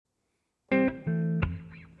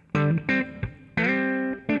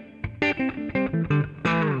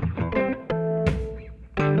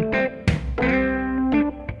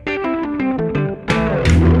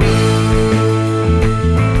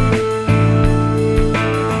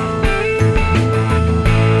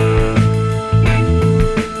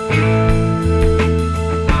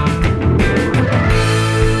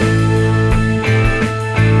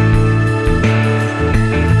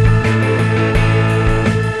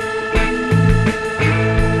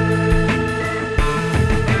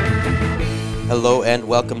Hello and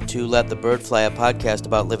welcome to Let the Bird Fly, a podcast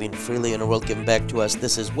about living freely in a world given back to us.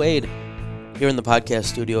 This is Wade, here in the podcast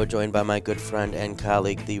studio, joined by my good friend and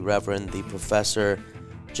colleague, the Reverend, the Professor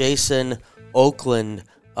Jason Oakland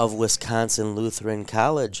of Wisconsin Lutheran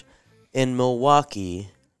College in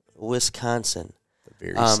Milwaukee, Wisconsin.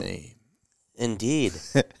 The very same. Indeed.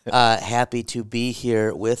 Happy to be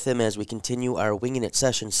here with him as we continue our Wingin' It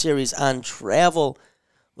session series on travel.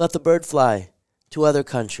 Let the bird fly to other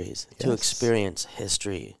countries to experience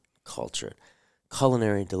history, culture,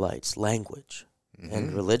 culinary delights, language,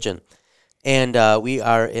 and religion. And we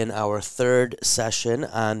are in our third session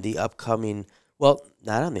on the upcoming, well,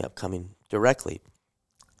 not on the upcoming, directly,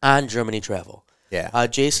 on Germany travel. Yeah.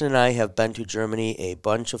 Jason and I have been to Germany a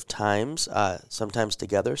bunch of times, sometimes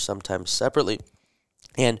together, sometimes separately.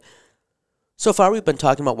 And so far we've been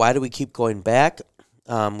talking about why do we keep going back.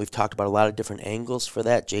 We've talked about a lot of different angles for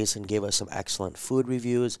that. Jason gave us some excellent food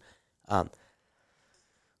reviews.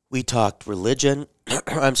 We talked religion.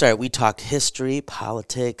 We talked history,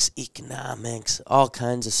 politics, economics, all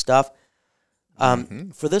kinds of stuff.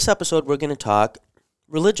 For this episode, we're going to talk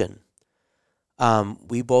religion.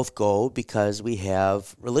 We both go because we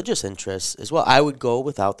have religious interests as well. I would go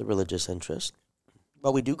without the religious interest,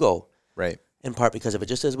 but we do go. Right. In part because of it,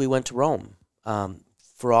 just as we went to Rome.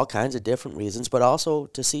 For all kinds of different reasons, but also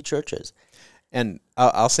to see churches. And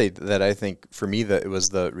I'll say that I think for me that it was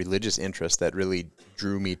the religious interest that really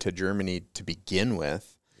drew me to Germany to begin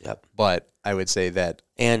with. Yep. But I would say that...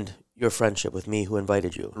 And your friendship with me who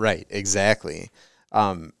invited you. Right, exactly.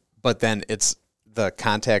 But then it's the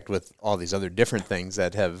contact with all these other different things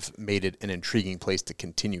that have made it an intriguing place to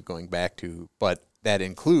continue going back to. But that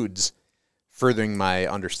includes furthering my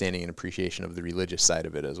understanding and appreciation of the religious side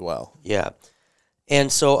of it as well. Yeah.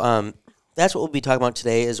 And so that's what we'll be talking about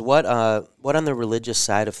today is what on the religious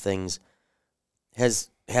side of things has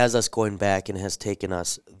us going back and has taken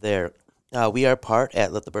us there. We are part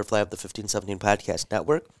at Let the Bird Fly of the 1517 Podcast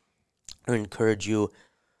Network. I encourage you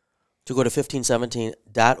to go to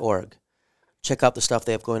 1517.org. Check out the stuff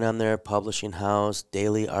they have going on there, publishing house,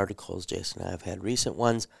 daily articles. Jason and I have had recent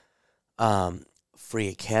ones, free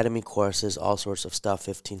academy courses, all sorts of stuff,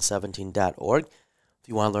 1517.org. If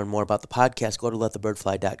you want to learn more about the podcast, go to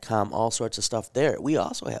letthebirdfly.com, all sorts of stuff there. We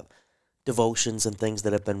also have devotions and things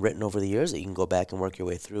that have been written over the years that you can go back and work your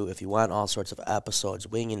way through. If you want all sorts of episodes,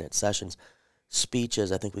 Wingin' It sessions,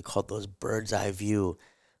 speeches, I think we called those bird's eye view,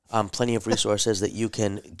 plenty of resources that you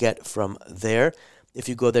can get from there. If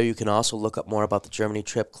you go there, you can also look up more about the Germany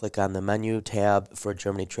trip. Click on the menu tab for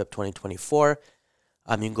Germany Trip 2024.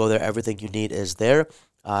 You can go there. Everything you need is there.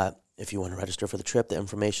 If you want to register for the trip, the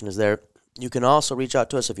information is there. You can also reach out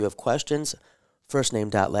to us if you have questions, first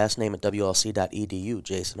name, last name at wlc.edu,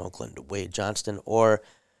 Jason Oakland, Wade Johnston, or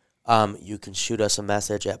you can shoot us a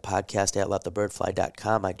message at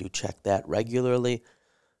podcast@letthebirdfly.com. I do check that regularly,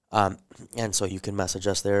 and so you can message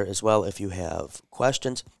us there as well if you have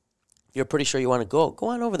questions. If you're pretty sure you want to go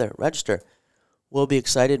on over there, register. We'll be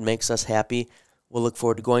excited, makes us happy. We'll look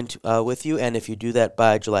forward to going with you, and if you do that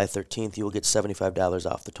by July 13th, you will get $75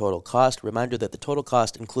 off the total cost. Reminder that the total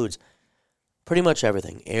cost includes pretty much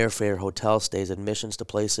everything: airfare, hotel stays, admissions to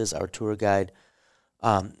places, our tour guide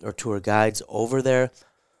or tour guides over there,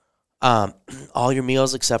 all your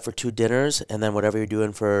meals except for 2 dinners, and then whatever you're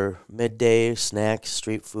doing for midday, snacks,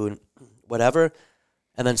 street food, whatever,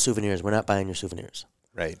 and then souvenirs. We're not buying your souvenirs.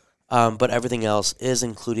 Right. But everything else is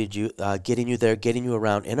included, getting you there, getting you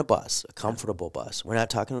around in a bus, a comfortable bus. We're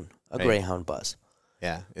not talking a Greyhound bus.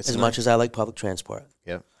 Yeah. As much as I like public transport.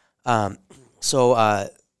 Yeah. So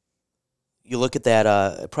you look at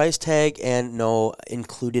that price tag, and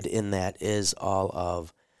included in that is all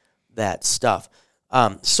of that stuff.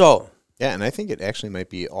 Yeah, and I think it actually might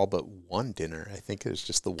be all but one dinner. I think it's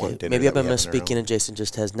just the one dinner. Maybe I've been misspeaking, and Jason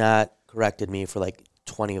just has not corrected me for like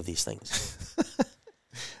 20 of these things.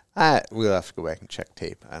 We'll have to go back and check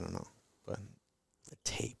tape. I don't know. But the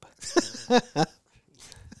tape.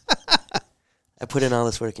 I put in all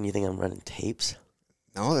this work, and you think I'm running tapes?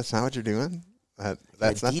 No, that's not what you're doing.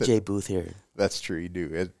 That's not DJ booth here. That's true. You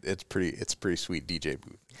do. It's pretty sweet DJ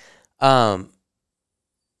booth.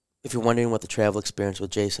 If you're wondering what the travel experience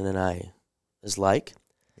with Jason and I is like,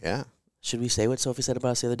 yeah. Should we say what Sophie said about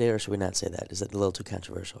us the other day, or should we not say that? Is that a little too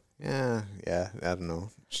controversial? Yeah. I don't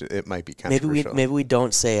know. It might be controversial. Maybe we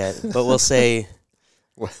don't say it, but we'll say.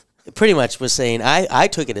 Pretty much was saying I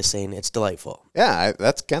took it as saying it's delightful. Yeah,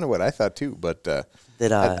 that's kind of what I thought too. But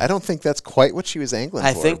I don't think that's quite what she was angling for.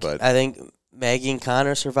 I think Maggie and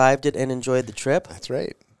Connor survived it and enjoyed the trip. That's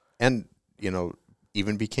right, and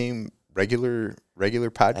even became regular I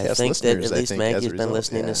podcast think that listeners. at least Maggie's been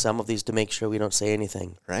listening yeah. to some of these to make sure we don't say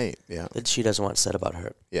anything Right. Yeah. that she doesn't want said about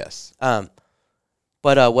her. Yes.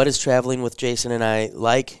 But what is traveling with Jason and I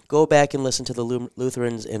like? Go back and listen to the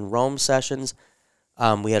Lutherans in Rome sessions.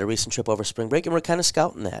 We had a recent trip over spring break, and we're kind of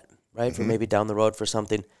scouting that, right, for maybe down the road for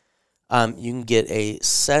something. You can get a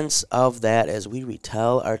sense of that as we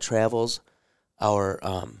retell our travels, our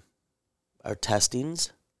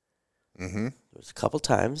testings. Mm-hmm. There was a couple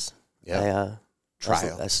times. Yeah. I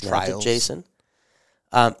snapped at Trials. Jason.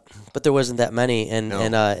 But there wasn't that many, and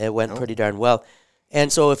it went pretty darn well.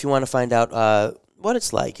 And so if you want to find out what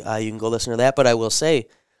it's like, you can go listen to that. But I will say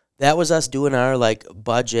that was us doing our like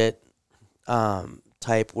budget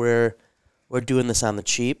type. We're doing this on the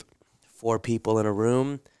cheap, 4 people in a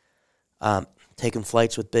room, taking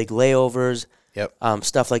flights with big layovers,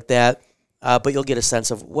 stuff like that. But you'll get a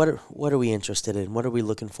sense of what are we interested in, what are we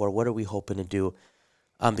looking for, what are we hoping to do,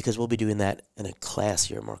 because we'll be doing that in a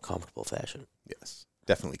classier, more comfortable fashion. Yes,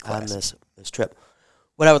 definitely classy. On this trip.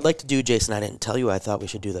 What I would like to do, Jason, I didn't tell you I thought we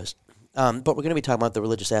should do this, but we're going to be talking about the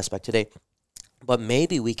religious aspect today. But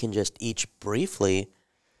maybe we can just each briefly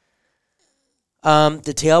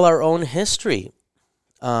detail our own history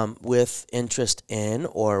with interest in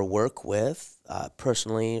or work with,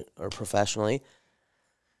 personally or professionally,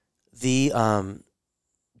 the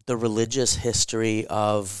religious history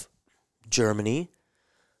of Germany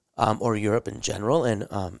or Europe in general, and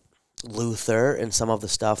Luther and some of the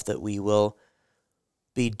stuff that we will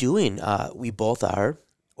be doing. We both are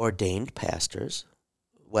ordained pastors,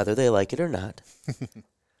 whether they like it or not,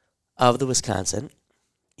 of the Wisconsin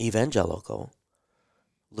Evangelical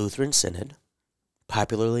Lutheran Synod,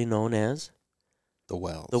 popularly known as The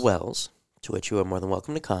Wells. The Wells, to which you are more than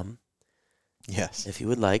welcome to come. Yes. If you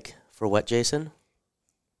would like. For what, Jason?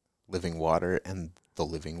 Living water and the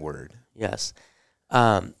living word. Yes.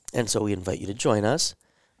 And so we invite you to join us.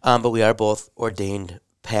 But we are both ordained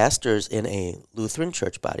pastors in a Lutheran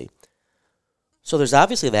church body. So there's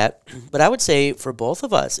obviously that. But I would say for both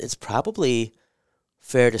of us, it's probably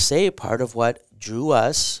fair to say part of what drew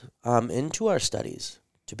us into our studies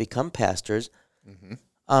to become pastors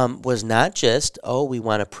was not just, we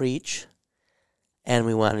want to preach and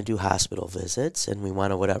we want to do hospital visits and we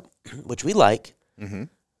want to whatever, which we like,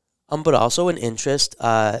 but also an interest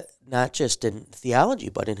not just in theology,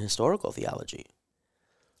 but in historical theology,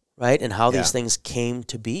 right? And how these things came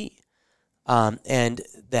to be. And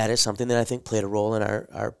that is something that I think played a role in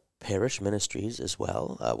our parish ministries as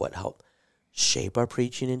well, what helped shape our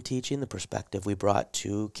preaching and teaching, the perspective we brought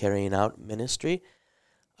to carrying out ministry.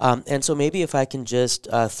 And so maybe if I can just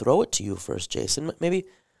throw it to you first, Jason, maybe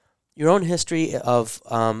your own history of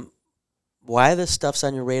why this stuff's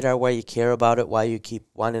on your radar, why you care about it, why you keep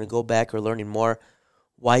wanting to go back or learning more,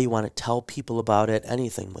 why you want to tell people about it,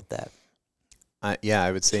 anything with that.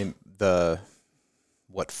 I would say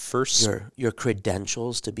first... Your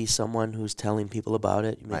credentials to be someone who's telling people about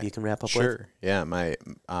it, maybe you can wrap up with? Sure, yeah.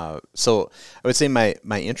 So I would say my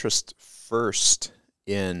interest first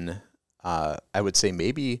in, I would say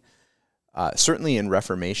maybe, certainly in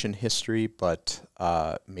Reformation history, but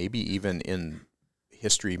maybe even in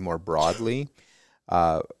history more broadly,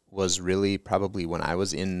 was really probably when I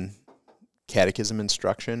was in catechism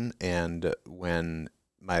instruction, and when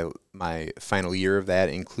my final year of that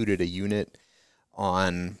included a unit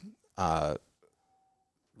on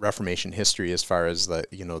Reformation history, as far as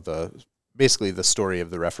basically the story of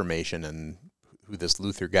the Reformation and who this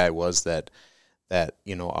Luther guy was that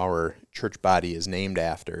our church body is named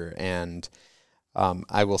after. And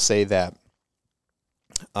I will say that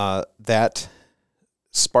that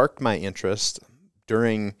sparked my interest.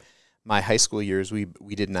 During my high school years, we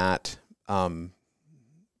did not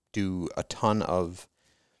do a ton of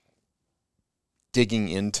digging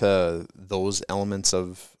into those elements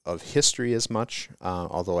of history as much,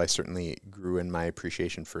 although I certainly grew in my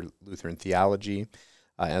appreciation for Lutheran theology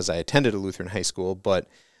as I attended a Lutheran high school. But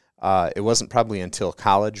it wasn't probably until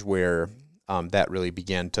college where that really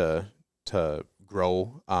began to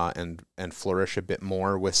grow and flourish a bit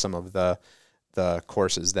more with some of the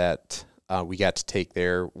courses that we got to take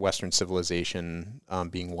there, Western Civilization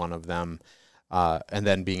being one of them. And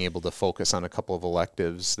then being able to focus on a couple of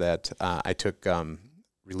electives that I took,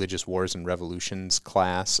 Religious Wars and Revolutions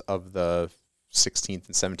class of the 16th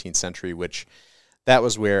and 17th century, which that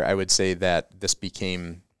was where I would say that this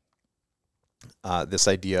became this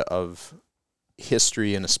idea of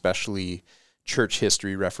history, and especially church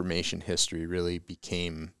history, Reformation history, really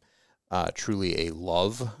became truly a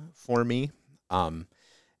love for me.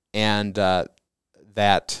 And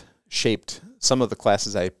that shaped some of the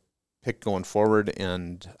classes I picked going forward,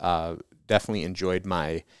 and definitely enjoyed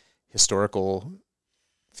my historical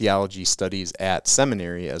theology studies at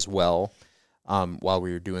seminary as well while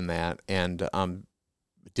we were doing that, and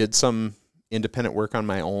did some independent work on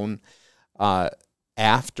my own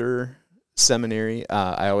after seminary.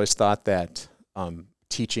 I always thought that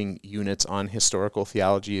teaching units on historical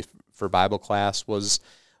theology for Bible class was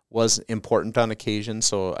important on occasion,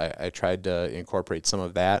 so I tried to incorporate some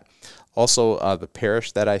of that. Also, the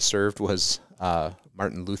parish that I served was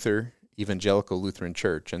Martin Luther Evangelical Lutheran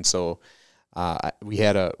Church, and so we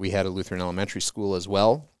had a Lutheran elementary school as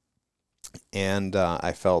well. And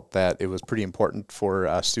I felt that it was pretty important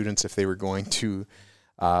for students, if they were going to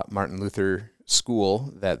Martin Luther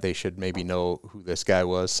school, that they should maybe know who this guy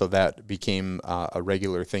was. So that became a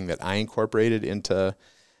regular thing that I incorporated into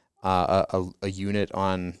a unit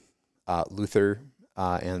on Luther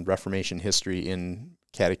and Reformation history in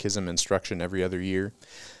catechism instruction every other year,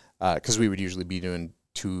 because we would usually be doing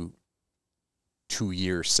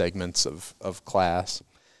two-year segments of class.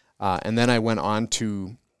 And then I went on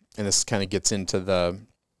to, and this kind of gets into the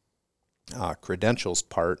credentials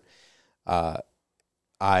part,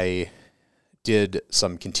 I did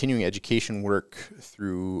some continuing education work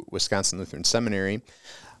through Wisconsin Lutheran Seminary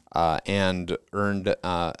and earned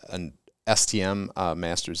an STM,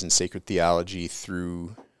 Master's in Sacred Theology,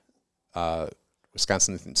 through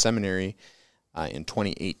Wisconsin Lutheran Seminary in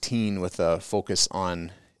 2018 with a focus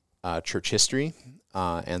on church history.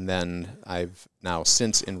 And then I've now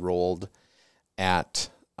since enrolled at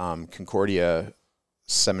Concordia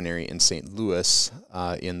Seminary in St. Louis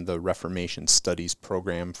in the Reformation Studies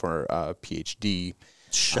program for a PhD.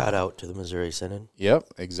 Shout out to the Missouri Synod. Yep,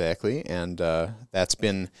 exactly. And that's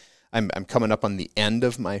been, I'm coming up on the end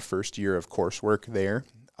of my first year of coursework there.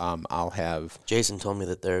 I'll have... Jason told me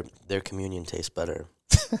that their communion tastes better.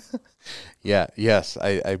 Yes,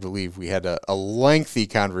 I believe we had a lengthy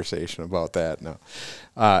conversation about that. No.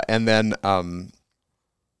 And then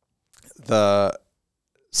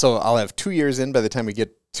so I'll have 2 years in by the time we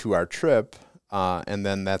get to our trip, and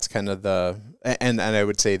then that's kind of and I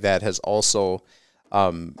would say that has also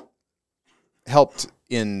helped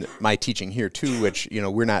in my teaching here too, which,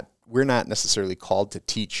 we're not necessarily called to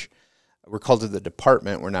teach. We're called to the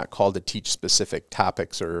department. We're not called to teach specific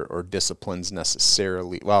topics or disciplines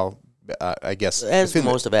necessarily. Well, I guess as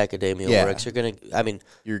most of academia works, you're gonna. I mean,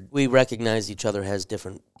 we recognize each other has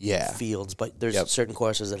different fields, but there's certain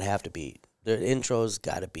courses that have to be. The intros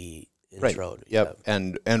got to be introed. Right. Yep.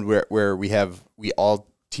 And where we all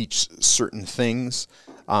teach certain things.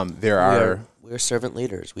 We're servant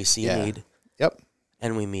leaders. We see a need. Yep.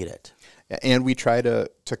 And we meet it. And we try to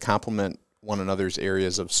complement one another's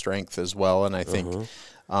areas of strength as well. And I think,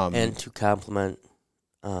 and to complement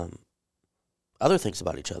other things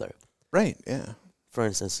about each other. Right. Yeah. For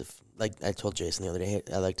instance, if like I told Jason the other day,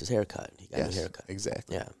 I liked his haircut. He got a haircut.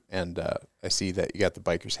 Exactly. Yeah. And I see that you got the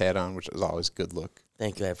biker's hat on, which is always a good look.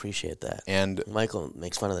 Thank you. I appreciate that. And Michael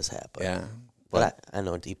makes fun of this hat, but yeah. But I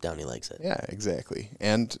know deep down he likes it. Yeah, exactly.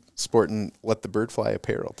 And sporting Let the Bird Fly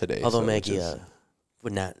apparel today. Although Maggie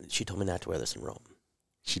would not, she told me not to wear this in Rome.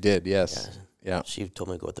 She did, yes. Yeah. She told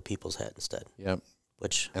me to go with the People's Hat instead. Yep.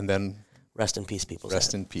 And then rest in peace, People's Hat.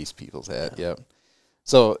 Rest in peace, People's Hat. Yep.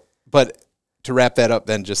 So, but to wrap that up,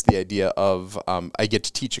 then just the idea of I get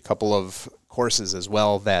to teach a couple of courses as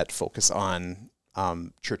well that focus on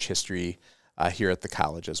church history here at the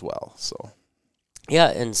college as well. So.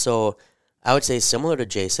 Yeah, and so I would say similar to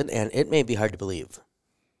Jason, and it may be hard to believe.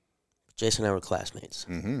 Jason and I were classmates.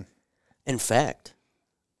 Mm-hmm. In fact,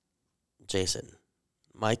 Jason,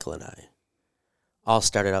 Michael, and I all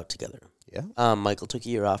started out together. Yeah. Michael took a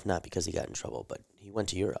year off, not because he got in trouble, but he went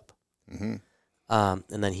to Europe. Mm-hmm.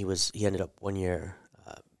 And then he ended up 1 year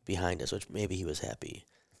behind us, which maybe he was happy.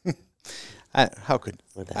 I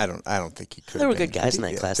don't think he could. There were good guys in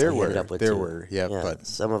that class. There that he ended up with were, yeah, but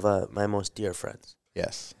some of my most dear friends.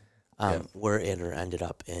 Yes. Were in or ended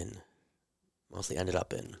up in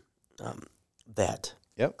that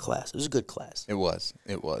class. It was a good class. It was.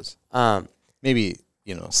 Maybe,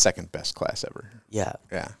 second best class ever. Yeah.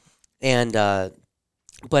 Yeah. And,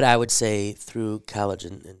 but I would say through college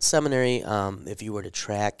and seminary, if you were to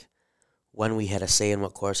track when we had a say in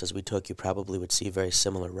what courses we took, you probably would see very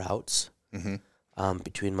similar routes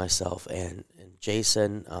between myself and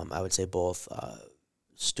Jason. I would say both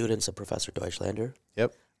students of Professor Deutschlander.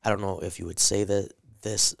 Yep. I don't know if you would say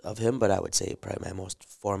this of him, but I would say probably my most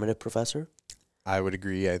formative professor. I would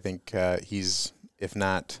agree. I think he's, if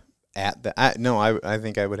not at the, I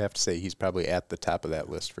think I would have to say he's probably at the top of that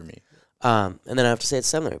list for me. And then I have to say at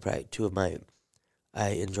seminary, probably I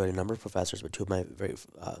enjoyed a number of professors, but two of my very,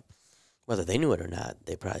 whether they knew it or not,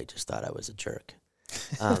 they probably just thought I was a jerk.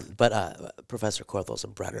 But Professor Korthels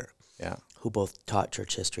and Brenner. Yeah. who both taught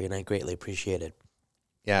church history, and I greatly appreciate it.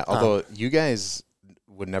 Yeah, although you guys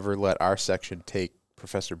would never let our section take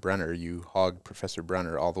Professor Brenner. You hogged Professor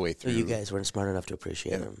Brenner all the way So through. you guys weren't smart enough to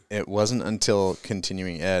appreciate And him. it wasn't until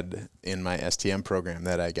continuing ed in my STM program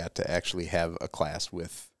that I got to actually have a class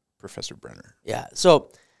with Professor Brenner. Yeah. So,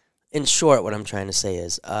 in short, what I'm trying to say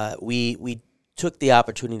is we took the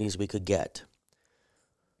opportunities we could get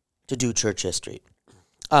to do church history.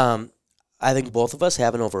 I think both of us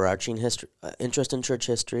have an overarching interest in church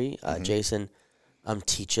history. Jason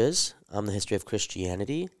teaches the history of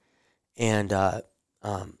Christianity, and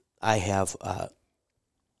I have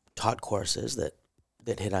taught courses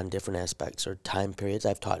that hit on different aspects or time periods.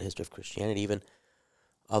 I've taught history of Christianity, even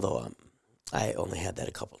although I only had that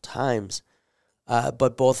a couple times.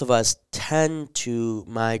 But both of us tend to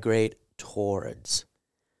migrate towards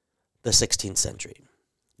the 16th century.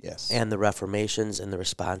 Yes. And the Reformations and the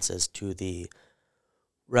responses to the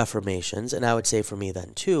Reformations. And I would say for me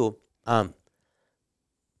then, too,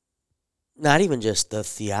 not even just the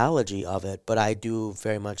theology of it, but I do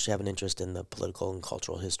very much have an interest in the political and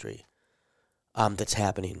cultural history that's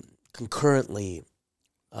happening concurrently,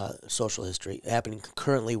 social history, happening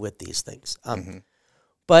concurrently with these things.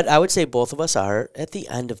 But I would say both of us are, at the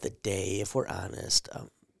end of the day, if we're honest,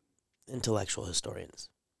 intellectual historians.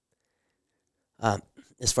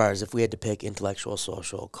 As far as if we had to pick intellectual,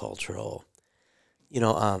 social, cultural,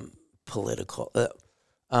 political,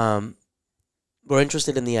 we're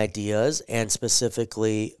interested in the ideas and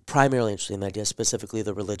primarily interested in the ideas, specifically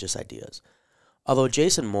the religious ideas. Although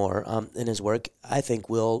Jason Moore, in his work, I think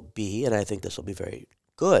will be, and I think this will be very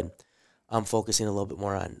good, focusing a little bit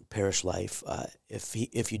more on parish life.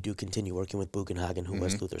 If you do continue working with Bugenhagen, who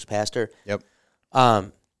was Luther's pastor. Yep.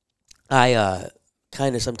 I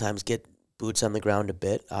kind of sometimes get boots on the ground a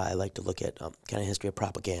bit. I like to look at kind of history of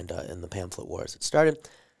propaganda and the pamphlet wars that started.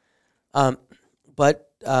 But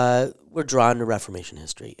we're drawn to Reformation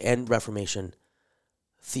history and Reformation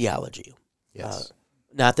theology. Yes.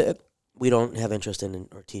 Not that we don't have interest in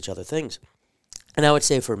or teach other things. And I would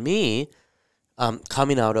say for me,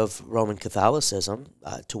 coming out of Roman Catholicism,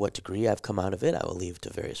 to what degree I've come out of it, I will leave to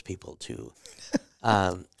various people to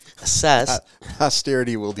assess.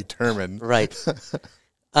 Posterity will determine. Right.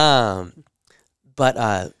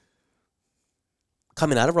 But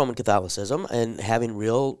coming out of Roman Catholicism and having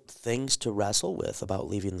real things to wrestle with about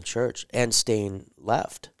leaving the church and staying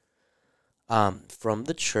left. From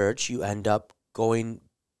the church, you end up going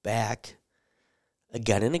back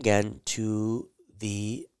again and again to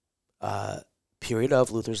the period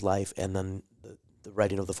of Luther's life and then the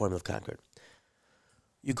writing of the Formula of Concord.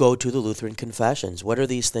 You go to the Lutheran confessions. What are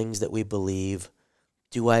these things that we believe?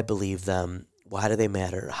 Do I believe them? Why do they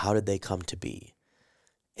matter? How did they come to be?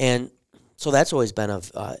 And so that's always been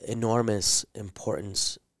of enormous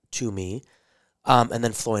importance to me. And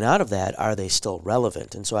then flowing out of that, are they still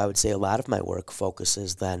relevant? And so I would say a lot of my work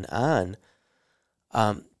focuses then on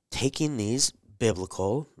taking these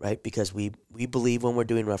biblical, right? Because we believe when we're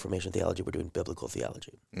doing Reformation theology, we're doing biblical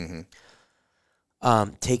theology.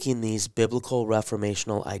 Taking these biblical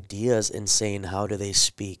reformational ideas and saying, how do they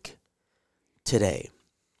speak today,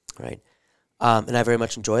 right? And I very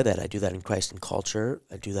much enjoy that. I do that in Christ and Culture.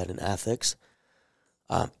 I do that in ethics.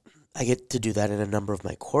 I get to do that in a number of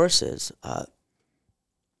my courses.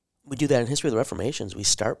 We do that in History of the Reformations. We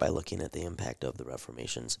start by looking at the impact of the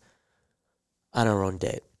Reformations on our own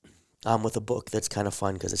day, with a book that's kind of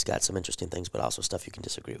fun because it's got some interesting things, but also stuff you can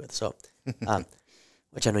disagree with. So,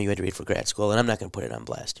 which I know you had to read for grad school, and I'm not going to put it on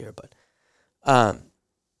blast here, but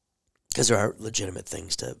because there are legitimate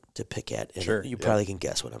things to pick at, and sure, you probably can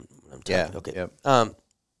guess what I'm talking. Yeah. Okay. Yep.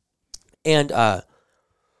 And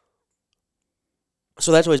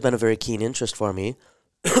so that's always been a very keen interest for me.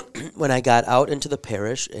 When I got out into the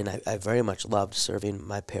parish, and I very much loved serving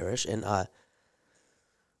my parish, and I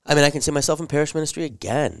can see myself in parish ministry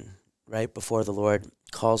again, right before the Lord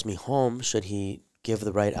calls me home, should He give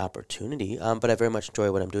the right opportunity. But I very much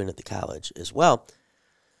enjoy what I'm doing at the college as well.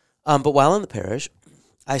 But while in the parish,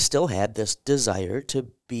 I still had this desire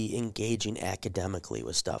to be engaging academically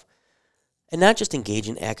with stuff. And not just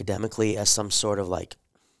engaging academically as some sort of like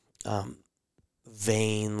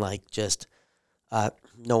vain, like just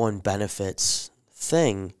no one benefits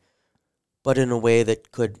thing, but in a way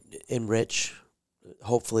that could enrich,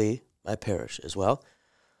 hopefully, my parish as well.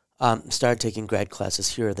 Started taking grad classes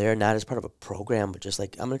here or there, not as part of a program, but just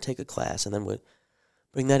like, I'm going to take a class and then would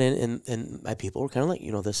bring that in. And my people were kind of like,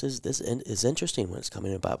 this is interesting when it's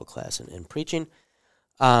coming to Bible class and preaching.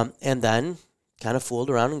 And then kind of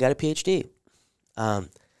fooled around and got a PhD.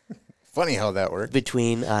 Funny how that worked.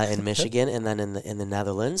 Between in Michigan and then in the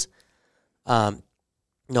Netherlands.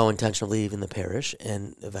 no intention of leaving the parish,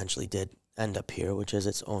 and eventually did end up here, which is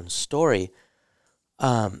its own story.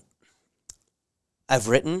 I've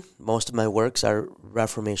written, most of my works are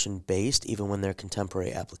Reformation-based, even when they're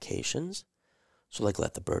contemporary applications. So like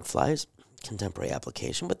Let the Bird Flies, contemporary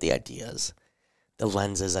application, but the ideas, the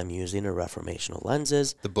lenses I'm using are Reformational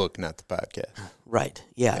lenses. The book, not the podcast. Right,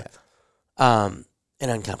 yeah. An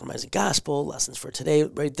Uncompromising Gospel, Lessons for Today,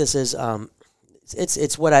 right? This is,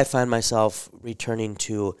 it's what I find myself returning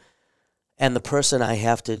to, and the person I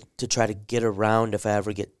have to try to get around if I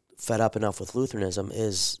ever get fed up enough with Lutheranism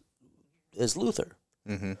is Luther.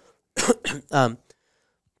 Mm-hmm.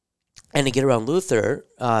 And to get around Luther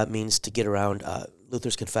means to get around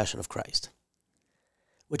Luther's Confession of Christ,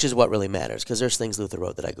 which is what really matters, because there's things Luther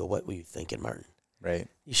wrote that I go, what were you thinking, Martin? Right.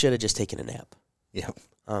 You should have just taken a nap. Yep.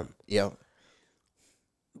 Yep.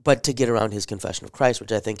 But to get around his Confession of Christ,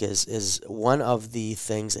 which I think is one of the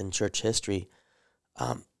things in church history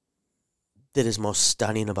that is most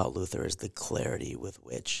stunning about Luther, is the clarity with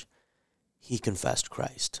which he confessed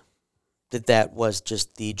Christ. That was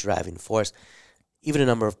just the driving force. Even a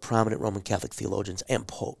number of prominent Roman Catholic theologians and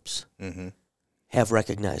popes have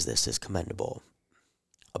recognized this as commendable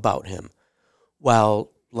about him,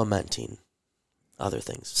 while lamenting other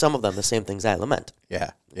things. Some of them the same things I lament.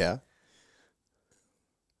 Yeah, yeah.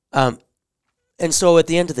 And so at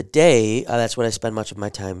the end of the day, that's what I spend much of my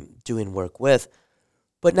time doing work with,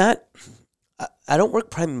 but not. I don't work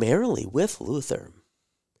primarily with Luther.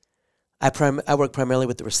 I work primarily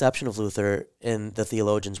with the reception of Luther and the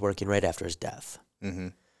theologians working right after his death. Mm-hmm.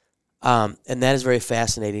 And that is very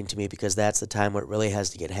fascinating to me, because that's the time where it really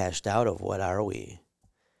has to get hashed out of what are we?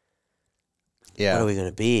 Yeah. What are we going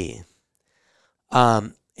to be?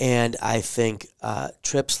 And I think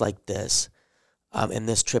trips like this, and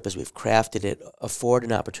this trip as we've crafted it, afford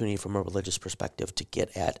an opportunity from a religious perspective to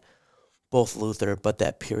get at both Luther, but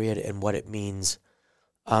that period and what it means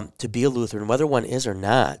to be a Lutheran, whether one is or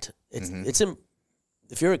not.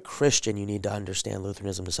 If you're a Christian, you need to understand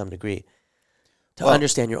Lutheranism to some degree, to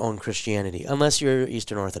understand your own Christianity, unless you're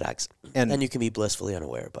Eastern Orthodox, and then you can be blissfully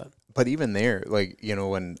unaware. But even there, like,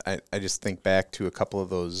 when I just think back to a couple of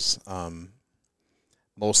those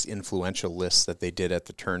most influential lists that they did at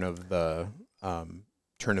the turn of the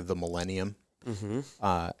millennium,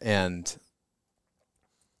 and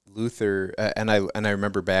Luther, and I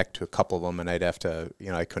remember back to a couple of them, and I'd have to,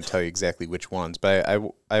 I couldn't tell you exactly which ones, but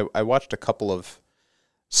I watched a couple of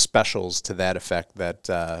specials to that effect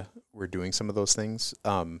that were doing some of those things.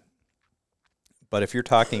 But if you're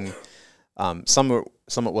talking, some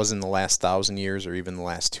it was in the last 1,000 years or even the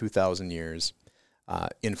last 2,000 years,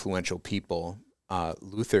 influential people,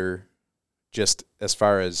 Luther, just as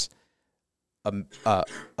far as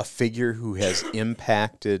a figure who has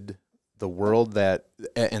impacted the world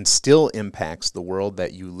and still impacts the world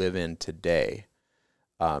that you live in today.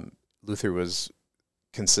 Luther was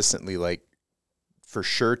consistently, like, for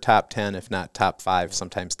sure top 10, if not top 5,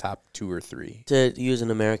 sometimes top 2 or 3. To use an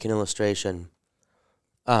American illustration,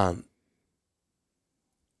 my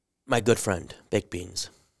good friend, Baked Beans.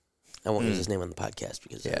 I won't use his name on the podcast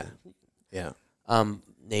because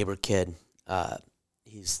neighbor kid,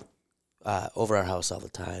 he's over our house all the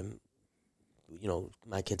time.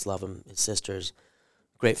 My kids love him. His sisters,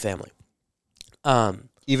 great family.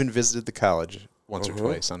 Even visited the college once or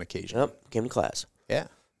twice on occasion. Yep, came to class. Yeah.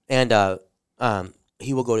 And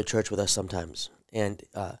he will go to church with us sometimes. And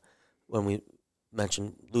when we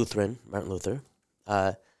mention Lutheran, Martin Luther,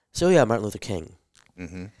 Martin Luther King.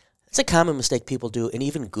 Mm-hmm. It's a common mistake people do, and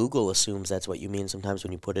even Google assumes that's what you mean sometimes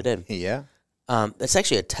when you put it in. Yeah. That's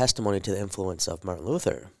actually a testimony to the influence of Martin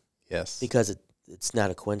Luther. Yes. Because it's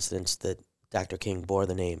not a coincidence that Dr. King bore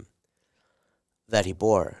the name that he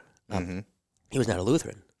bore. He was not a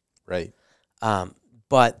Lutheran. Right.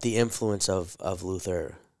 But the influence of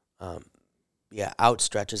Luther,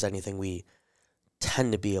 outstretches anything we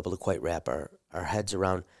tend to be able to quite wrap our heads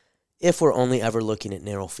around, if we're only ever looking at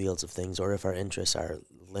narrow fields of things, or if our interests are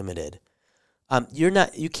limited.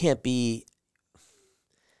 You can't be,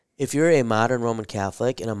 if you're a modern Roman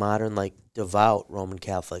Catholic and a modern, devout Roman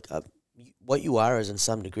Catholic, what you are is in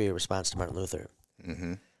some degree a response to Martin Luther.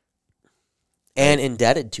 Mm-hmm. And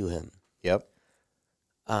indebted to him. Yep.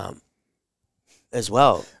 As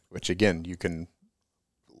well. Which, again, you can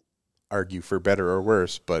argue for better or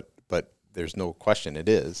worse, but there's no question it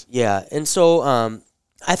is. Yeah, and so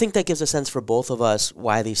I think that gives a sense for both of us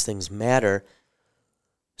why these things matter.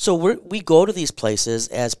 So we go to these places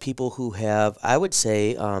as people who have, I would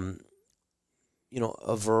say, a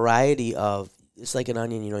variety of, it's like an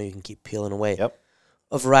onion, you can keep peeling away. Yep.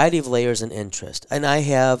 a variety of layers and interest. And I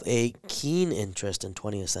have a keen interest in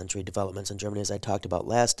 20th century developments in Germany, as I talked about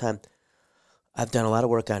last time. I've done a lot of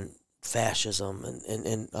work on fascism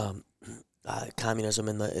and communism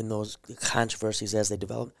and those controversies as they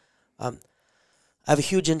develop. I have a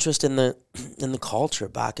huge interest in the culture.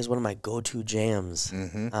 Bach is one of my go-to jams.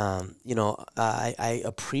 I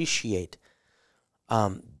appreciate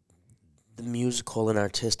the musical and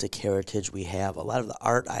artistic heritage we have. A lot of the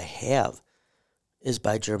art I have is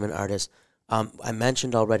by German artists. I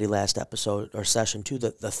mentioned already last episode or session too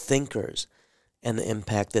the thinkers and the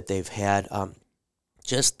impact that they've had.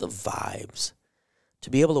 Just the vibes. To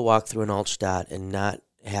be able to walk through an Altstadt and not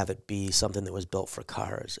have it be something that was built for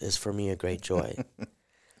cars is for me a great joy.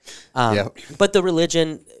 But the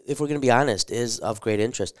religion, if we're going to be honest, is of great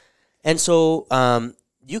interest. And so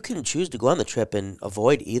you can choose to go on the trip and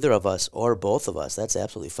avoid either of us or both of us. That's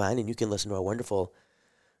absolutely fine. And you can listen to our wonderful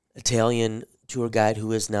Italian tour guide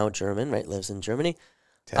who is now German, right? Lives in Germany.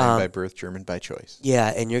 Italian by birth, German by choice.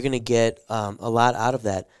 Yeah, and you're going to get a lot out of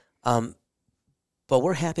that. But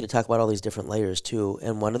we're happy to talk about all these different layers too.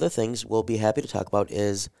 And one of the things we'll be happy to talk about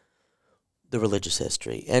is the religious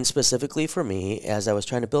history. And specifically for me, as I was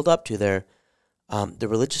trying to build up to there, the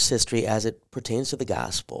religious history as it pertains to the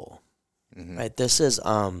gospel. Mm-hmm. Right? This is,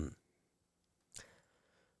 an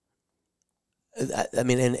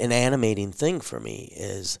animating thing for me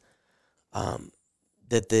is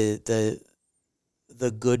that the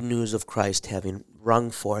good news of Christ having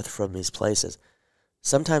rung forth from these places.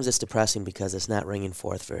 Sometimes it's depressing because it's not ringing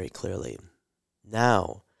forth very clearly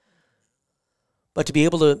now. But to be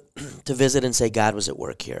able to visit and say God was at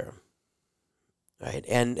work here, right?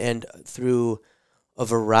 And through a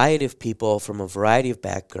variety of people from a variety of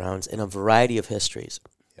backgrounds and a variety of histories,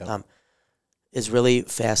 is really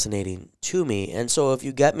fascinating to me. And so if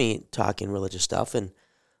you get me talking religious stuff, and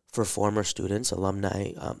for former students,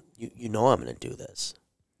 alumni, you know I'm going to do this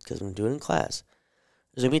because I'm going to do it in class.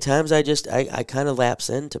 There's going to be times I kind of lapse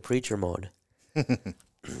into preacher mode.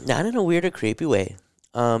 Not in a weird or creepy way,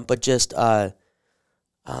 but just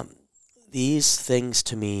these things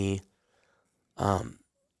to me,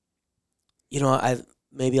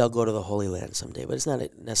 maybe I'll go to the Holy Land someday, but it's not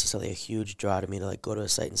necessarily a huge draw to me to like go to a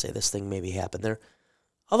site and say this thing maybe happened there.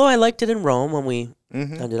 Although I liked it in Rome when we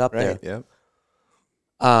ended up there. Yeah.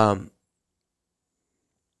 But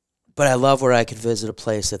I love where I could visit a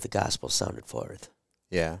place that the gospel sounded forth.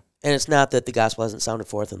 Yeah. And it's not that the gospel hasn't sounded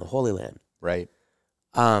forth in the Holy Land. Right.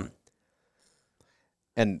 Um,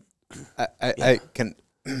 and I can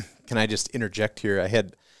I just interject here? I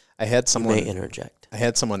had someone you may interject. I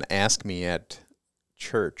had someone ask me at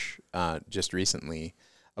church just recently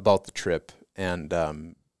about the trip and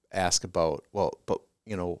ask about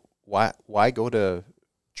why go to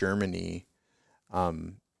Germany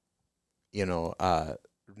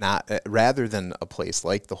not rather than a place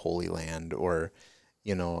like the Holy Land or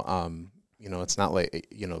it's not like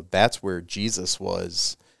that's where Jesus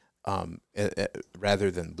was rather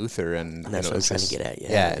than Luther and that's what I'm trying to get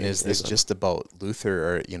at. And is this just about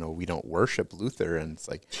Luther or we don't worship Luther? And it's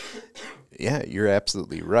like, yeah, you're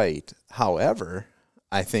absolutely right. However,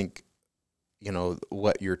 I think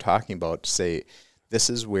what you're talking about, say this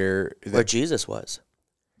is where Jesus was.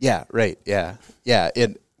 Yeah, right. Yeah.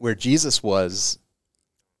 Where Jesus was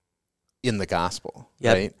in the gospel,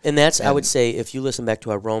 right? And that's, I would say, if you listen back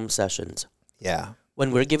to our Rome sessions,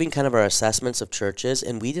 when we're giving kind of our assessments of churches,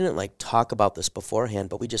 and we didn't talk about this beforehand,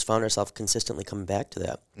 but we just found ourselves consistently coming back to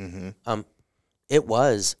that. Mm-hmm. It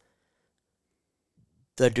was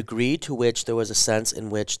the degree to which there was a sense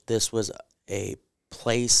in which this was a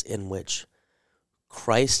place in which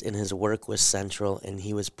Christ in his work was central, and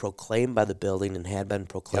he was proclaimed by the building and had been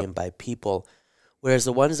proclaimed by people, whereas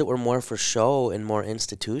the ones that were more for show and more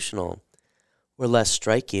institutional were less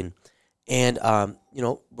striking. And,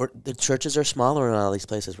 the churches are smaller in all these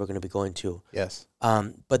places we're going to be going to. Yes.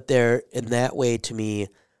 But they're, in that way, to me,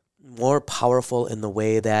 more powerful in the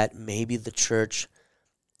way that maybe the church,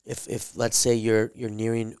 if let's say you're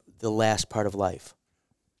nearing the last part of life,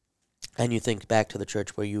 and you think back to the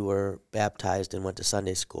church where you were baptized and went to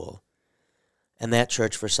Sunday school, and that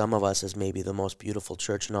church for some of us is maybe the most beautiful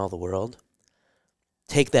church in all the world,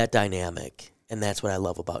 take that dynamic, and that's what I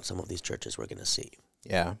love about some of these churches we're going to see.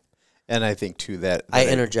 Yeah. And I think, too, that I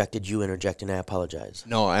interjected, you interject, and I apologize.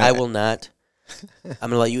 No, I will not. I'm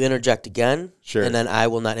going to let you interject again, sure, and then I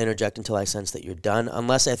will not interject until I sense that you're done,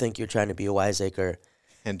 unless I think you're trying to be a wiseacre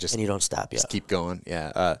and you don't stop. Just keep going.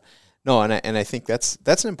 Yeah. No, and I think that's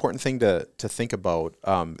an important thing to think about,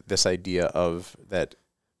 this idea of that,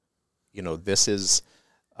 this is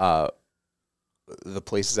the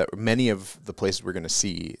places that many of the places we're going to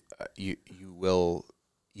see, you will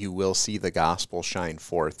you will see the gospel shine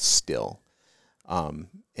forth still.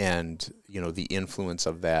 And, the influence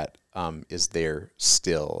of that is there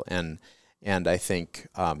still. And I think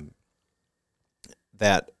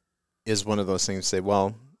that is one of those things to say,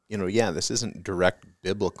 well, this isn't direct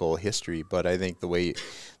biblical history, but I think the way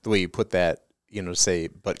you put that, say,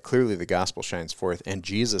 but clearly the gospel shines forth, and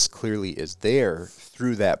Jesus clearly is there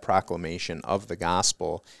through that proclamation of the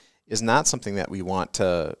gospel, is not something that we want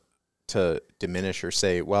to diminish or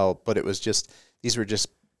say, well, but these were just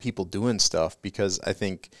people doing stuff, because I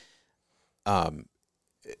think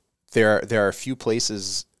there are a few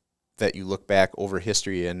places that you look back over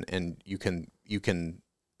history and you can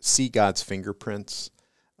see God's fingerprints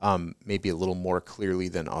maybe a little more clearly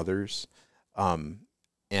than others,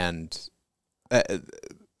 and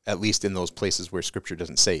at least in those places where Scripture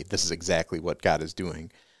doesn't say this is exactly what God is doing.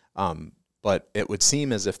 But it would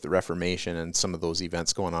seem as if the Reformation and some of those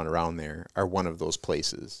events going on around there are one of those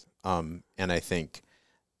places. And I think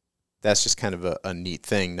that's just kind of a neat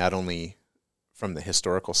thing, not only from the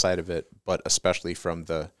historical side of it, but especially from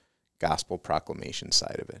the gospel proclamation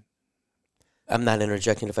side of it. I'm not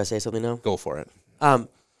interjecting if I say something now. Go for it.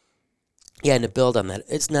 Yeah, and to build on that,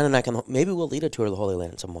 it's not a knock on maybe we'll lead a tour of the Holy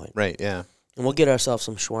Land at some point. Right, yeah. And we'll get ourselves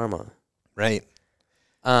some shawarma. Right.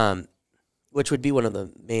 Which would be one of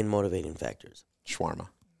the main motivating factors. Shawarma.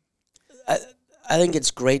 I think it's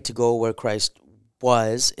great to go where Christ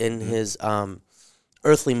was in his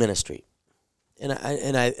earthly ministry. And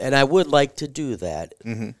I would like to do that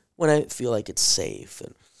when I feel like it's safe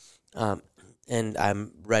and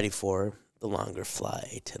I'm ready for the longer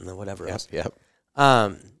flight and the whatever else. Yep.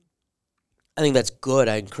 I think that's good.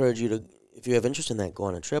 I encourage you to, if you have interest in that, go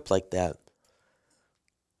on a trip like that.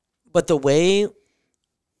 But the way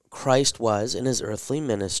Christ was in his earthly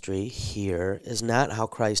ministry here is not how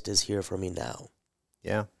Christ is here for me now.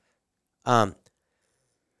 Yeah.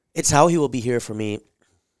 It's how he will be here for me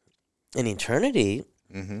in eternity.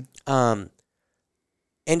 And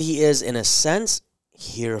he is, in a sense,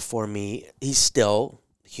 here for me. He's still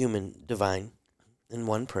human, divine, in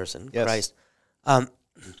one person, yes. Christ.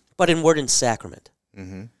 But in word and sacrament.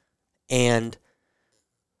 And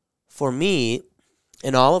for me,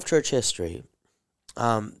 in all of church history,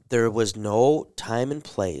 there was no time and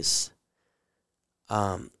place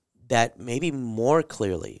that maybe more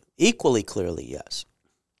clearly, equally clearly, yes,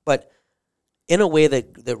 but in a way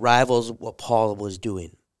that rivals what Paul was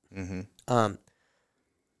doing, that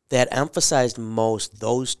emphasized most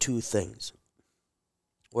those two things,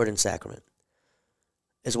 word and sacrament,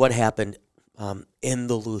 is what happened in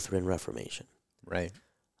the Lutheran Reformation. Right.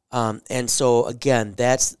 And so, again,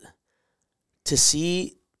 that's to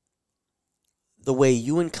see the way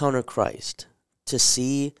you encounter Christ, to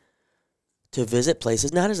visit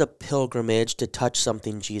places, not as a pilgrimage to touch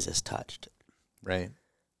something Jesus touched. Right.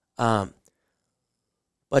 But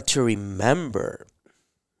to remember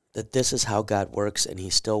that this is how God works and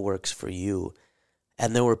he still works for you.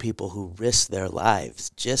 And there were people who risked their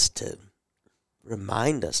lives just to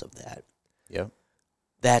remind us of that. Yeah.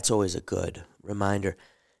 That's always a good reminder.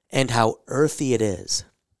 And how earthy it is.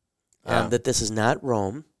 That this is not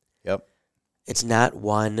Rome. Yep. It's not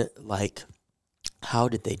one like, how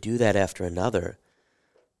did they do that after another?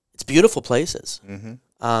 It's beautiful places.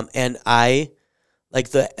 And I, like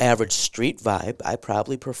the average street vibe, I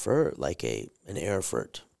probably prefer like an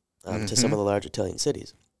Erfurt to some of the large Italian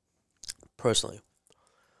cities, personally.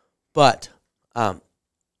 But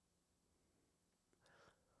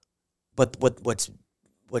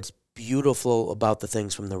what's beautiful about the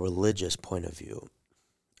things from the religious point of view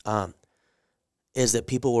is that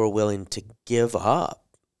people were willing to give up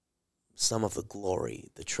some of the glory,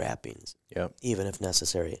 the trappings, even if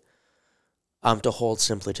necessary, to hold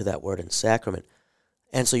simply to that word and sacrament.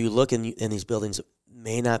 And so you look in these buildings, it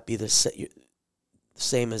may not be the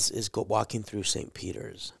same as walking through St.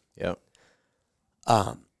 Peter's. Yep.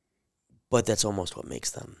 But that's almost what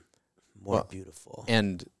makes them more beautiful.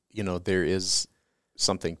 And, there is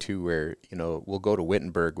something, too, where, we'll go to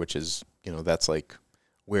Wittenberg, which is, that's like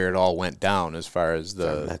where it all went down as far as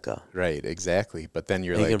the Mecca. Right, exactly. But then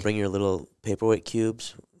you can bring your little paperweight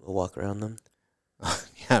cubes. We'll walk around them.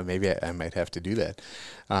 Yeah, maybe I might have to do that.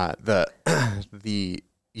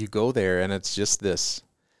 You go there and it's just this,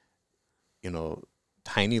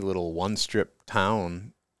 tiny little one-strip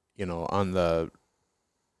town, on the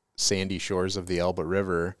sandy shores of the Elbe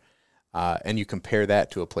River, and you compare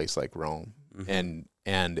that to a place like Rome,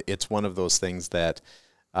 and it's one of those things that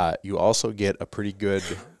you also get a pretty good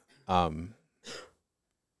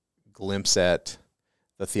glimpse at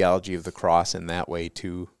the theology of the cross in that way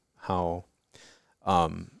too. How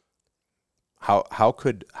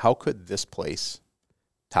could this place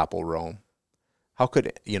topple Rome? How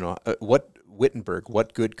could, what Wittenberg,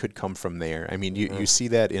 what good could come from there? I mean, you see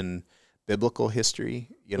that in biblical history.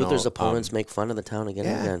 Luther's opponents make fun of the town again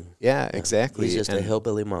and again. Yeah, exactly. He's just a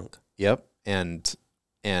hillbilly monk. Yep, and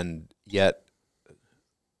yet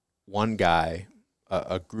one guy,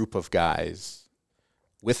 a group of guys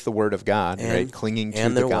with the word of God, right, clinging to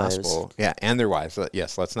the gospel. Wives. Yeah, and their wives.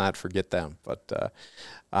 Yes, let's not forget them. But the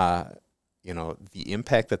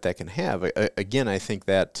impact that can have. Again, I think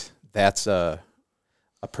that's a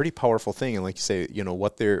pretty powerful thing. And like you say,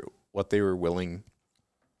 what they were willing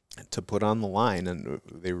to put on the line, and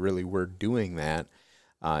they really were doing that,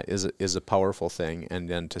 is a powerful thing. And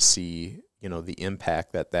then to see, the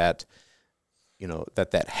impact that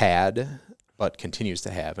had, but continues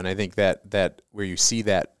to have. And I think that where you see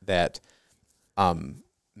that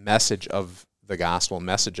message of the gospel,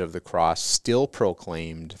 message of the cross, still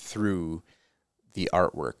proclaimed through the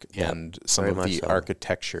artwork and some of the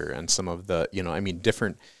architecture and some of the,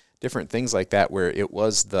 different things like that, where it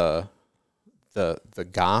was the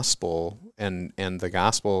gospel and the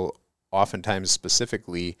gospel oftentimes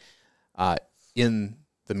specifically in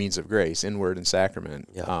the means of grace, in word and sacrament,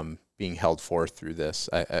 being held forth through this.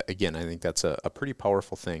 I think that's a pretty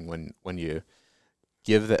powerful thing when you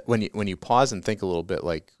give that, when you pause and think a little bit,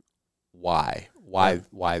 like why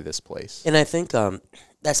this place. And I think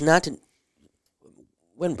that's not to,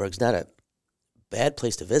 Wittenberg's not a bad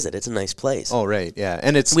place to visit. It's a nice place. Oh, right, yeah.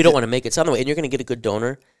 And we don't want to make it sound that way, and you're going to get a good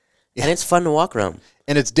donor, and it's fun to walk around.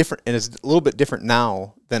 And it's different, and it's a little bit different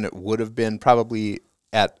now than it would have been probably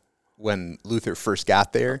at when Luther first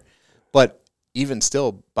got there. But even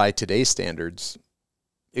still, by today's standards,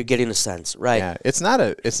 you're getting a sense, right? Yeah, it's not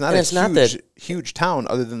a huge town,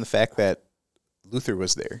 other than the fact that Luther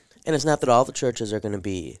was there. And it's not that all the churches are going to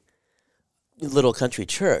be little country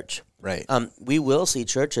church. Right. We will see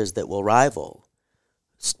churches that will rival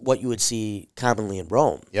what you would see commonly in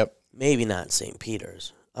Rome. Yep. Maybe not St.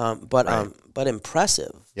 Peter's, but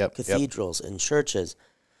impressive cathedrals and churches.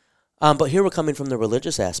 But here we're coming from the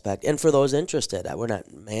religious aspect, and for those interested, we're not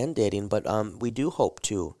mandating, but we do hope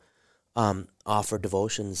to offer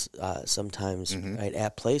devotions sometimes right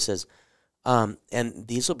at places, and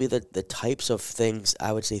these will be the types of things,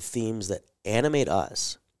 I would say, themes that animate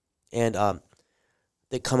us, and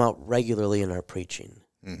that come out regularly in our preaching.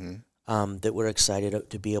 That we're excited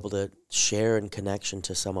to be able to share in connection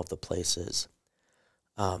to some of the places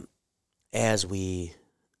as we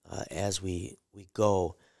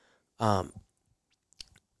go.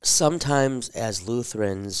 Sometimes as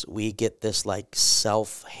Lutherans, we get this like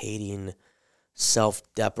self-hating,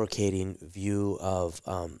 self-deprecating view of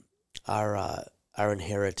our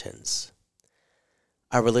inheritance,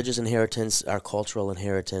 our religious inheritance, our cultural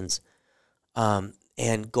inheritance,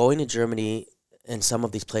 and going to Germany and some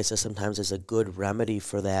of these places sometimes is a good remedy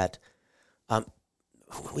for that.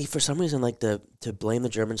 We, for some reason, like to blame the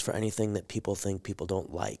Germans for anything that people think people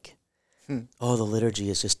don't like. Oh, the liturgy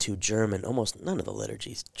is just too German. Almost none of the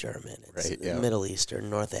liturgy is German. It's Middle Eastern,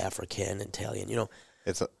 North African, Italian,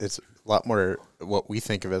 It's a lot more, what we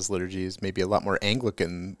think of as liturgy is maybe a lot more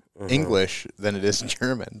Anglican English than it is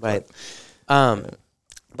German. Right.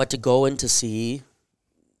 But to go and to see,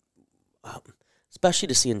 especially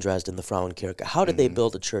to see in Dresden, the Frauenkirche, how did they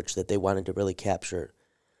build a church that they wanted to really capture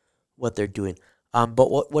what they're doing? But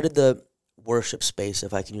what did the worship space,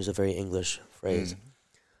 if I can use a very English phrase,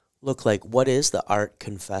 look like? What is the art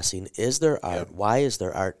confessing? Is there art? Yep. Why is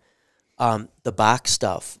there art? The Bach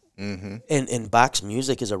stuff. And Bach's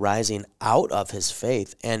music is arising out of his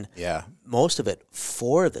faith, and most of it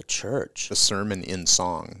for the church. The sermon in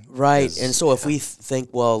song. Right. And so if we think,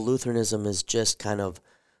 well, Lutheranism is just kind of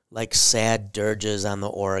like sad dirges on the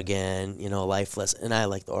organ, lifeless. And I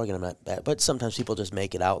like the organ, I'm not bad. But sometimes people just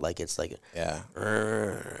make it out like it's like,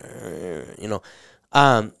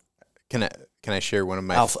 Can I share one of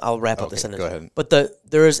my... I'll wrap up the sentence. Go ahead. But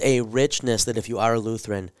there is a richness that if you are a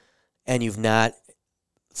Lutheran and you've not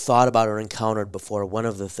thought about or encountered before, one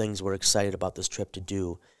of the things we're excited about this trip to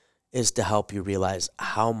do is to help you realize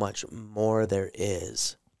how much more there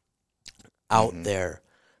is out there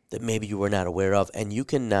that maybe you were not aware of, and you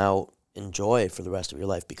can now enjoy for the rest of your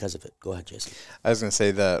life because of it. Go ahead, Jason. I was going to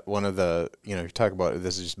say that one of the, you talk about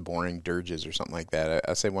this is just boring dirges or something like that.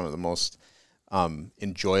 I say one of the most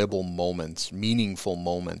enjoyable moments, meaningful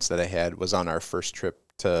moments that I had was on our first trip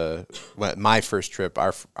our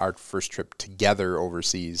first trip together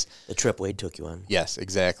overseas. The trip Wade took you on. Yes,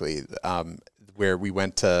 exactly. Where we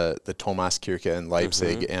went to the Thomaskirche in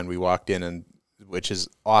Leipzig, and we walked in, and which is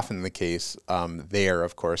often the case there,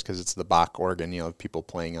 of course, because it's the Bach organ, people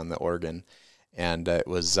playing on the organ. And it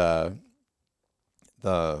was the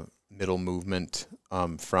middle movement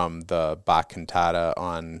from the Bach cantata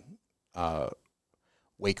on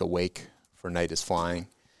Wake Awake for Night is Flying.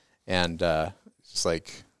 And it's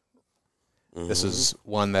like, this is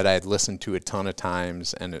one that I had listened to a ton of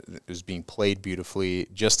times, and it was being played beautifully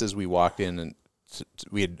just as we walked in. And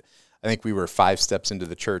I think we were 5 steps into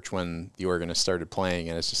the church when the organist started playing,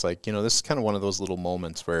 and it's just like, this is kind of one of those little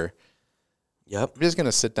moments where I'm just going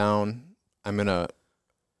to sit down, I'm going to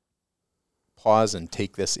pause and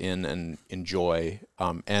take this in and enjoy.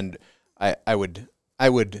 And I would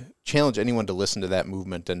challenge anyone to listen to that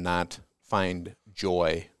movement and not find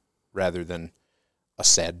joy rather than a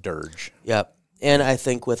sad dirge. Yep. And I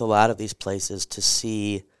think with a lot of these places,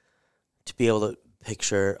 to be able to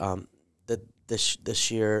picture the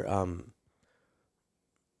sheer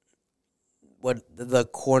what the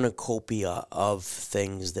cornucopia of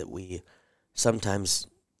things that we sometimes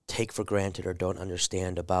take for granted or don't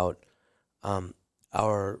understand about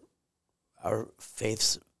our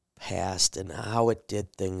faith's past and how it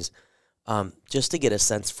did things, just to get a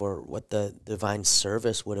sense for what the divine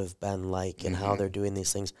service would have been like and how they're doing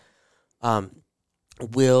these things,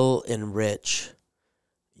 will enrich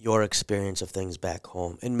your experience of things back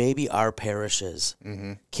home. And maybe our parishes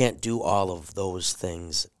can't do all of those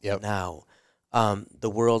things now. The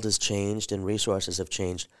world has changed and resources have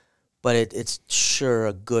changed, but it's sure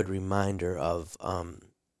a good reminder of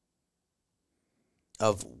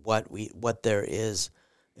what there is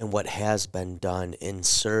and what has been done in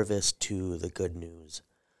service to the good news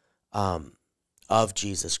of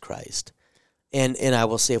Jesus Christ. And I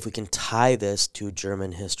will say, if we can tie this to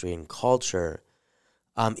German history and culture,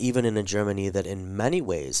 even in a Germany that in many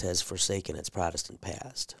ways has forsaken its Protestant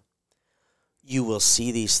past, you will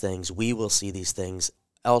see these things, we will see these things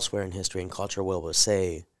elsewhere in history and culture where we'll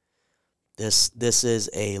say, this is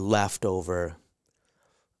a leftover.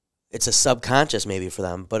 It's a subconscious maybe for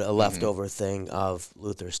them, but a leftover thing of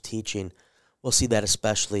Luther's teaching. We'll see that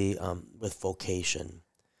especially with vocation,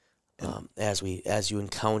 as you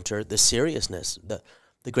encounter the seriousness,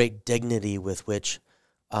 the great dignity with which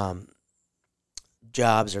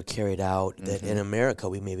jobs are carried out that in America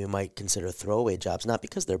we maybe might consider throwaway jobs, not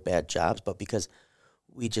because they're bad jobs, but because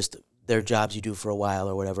they're jobs you do for a while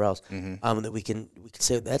or whatever else. That we can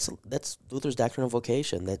say that's Luther's doctrine of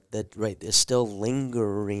vocation that right is still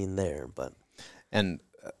lingering there. And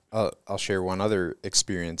I'll share one other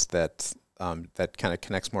experience that that kind of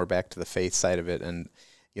connects more back to the faith side of it, and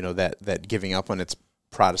that giving up on its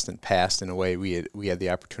Protestant past in a way. We had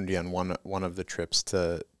the opportunity on one of the trips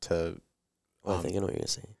to I think I know what you're gonna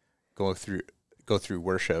say. Go through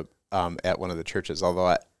worship at one of the churches.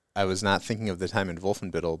 Although I was not thinking of the time in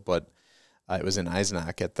Wolfenbüttel, but it was in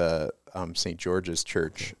Eisenach at the St. George's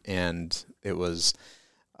Church, and it was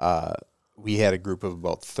we had a group of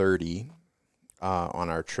about 30 on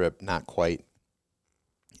our trip, not quite,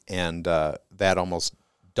 and that almost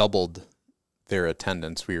doubled their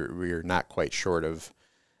attendance. We were not quite short of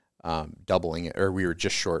doubling it, or we were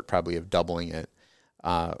just short probably of doubling it,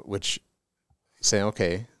 which say,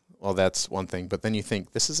 okay, well, that's one thing. But then you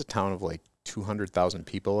think, this is a town of like 200,000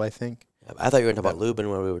 people, I think. I thought you were talking about Lubin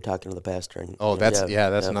when we were talking to the pastor. And, that's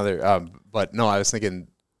another. But no, I was thinking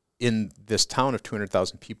in this town of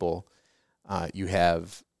 200,000 people, you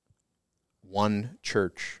have one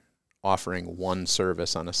church offering one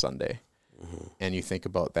service on a Sunday. And you think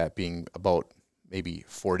about that being about maybe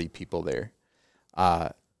 40 people there,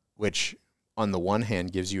 which on the one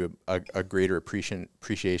hand gives you a greater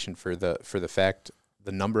appreciation for the fact,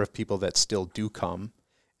 the number of people that still do come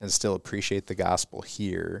and still appreciate the gospel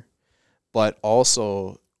here, but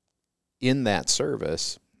also in that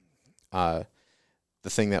service, the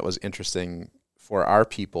thing that was interesting for our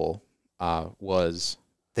people was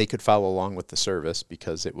they could follow along with the service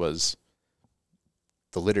because it was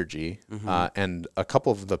the liturgy, and a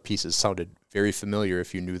couple of the pieces sounded very familiar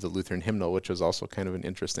if you knew the Lutheran hymnal, which was also kind of an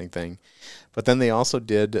interesting thing. But then they also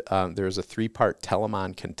did, there was a 3-part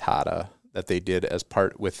Telemann cantata that they did as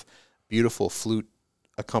part with beautiful flute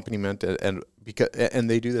accompaniment, and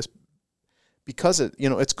they do this because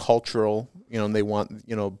it's cultural, and they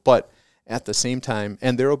want, but at the same time,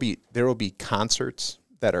 and there will be concerts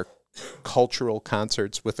that are cultural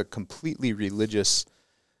concerts with a completely religious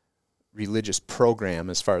program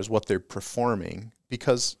as far as what they're performing,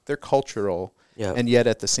 because they're cultural, and yet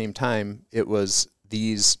at the same time it was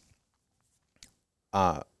these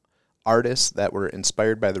artists that were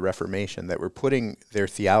inspired by the Reformation that were putting their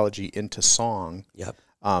theology into song,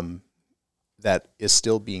 that is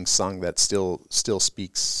still being sung, that still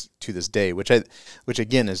speaks to this day, which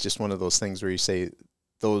again is just one of those things where you say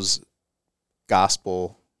those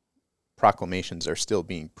gospel proclamations are still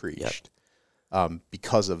being preached.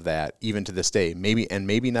 because of that, even to this day.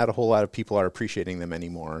 Maybe not a whole lot of people are appreciating them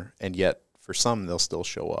anymore, and yet for some they'll still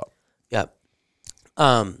show up. Yeah.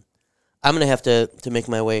 I'm gonna have to make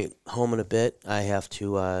my way home in a bit. I have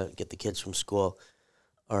to get the kids from school,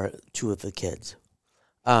 or two of the kids.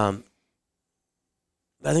 I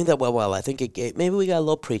think that I think maybe we got a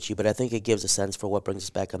little preachy, but I think it gives a sense for what brings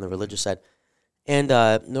us back on the religious side. And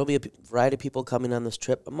there'll be a variety of people coming on this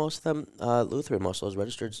trip. Most of them Lutheran. Most of those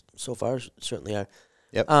registered so far certainly are.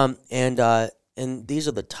 Yep. And these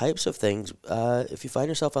are the types of things. If you find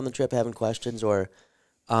yourself on the trip having questions or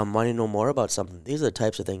wanting to know more about something, these are the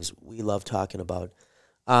types of things we love talking about.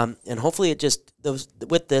 And hopefully it just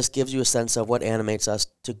with this gives you a sense of what animates us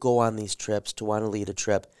to go on these trips, to want to lead a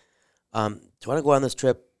trip, to want to go on this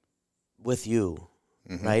trip with you,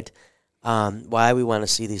 right? Why we want to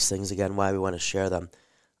see these things again, why we want to share them.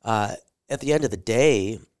 At the end of the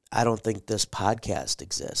day, I don't think this podcast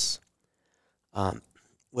exists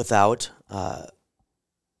without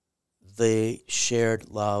the shared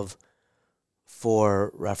love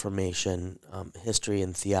for Reformation history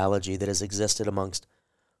and theology that has existed amongst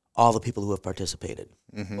all the people who have participated,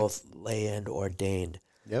 both lay and ordained.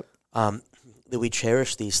 Yep. That we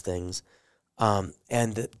cherish these things, and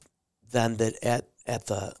then that at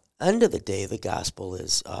the end of the day, the gospel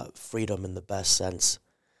is freedom in the best sense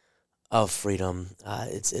of freedom.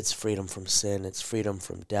 It's freedom from sin. It's freedom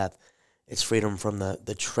from death. It's freedom from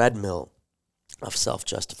the treadmill of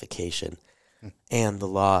self-justification and the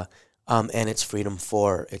law. And it's freedom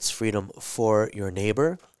for your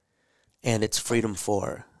neighbor, and it's freedom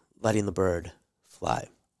for letting the bird fly.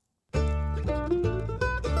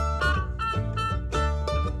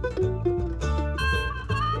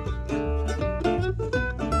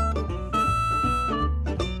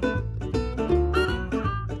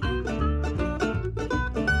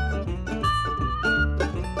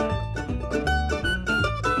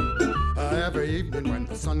 Every evening when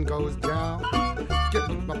the sun goes down, get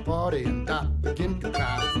with my party and I begin to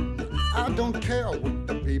clown. I don't care what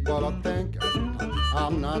the people are thinking.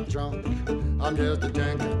 I'm not drunk, I'm just a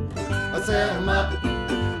drinker. I set 'em up,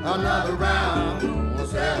 another round. I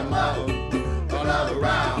set 'em up, another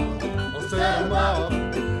round. I set 'em up,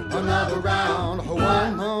 another round.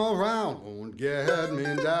 One more round won't get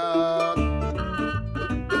me down.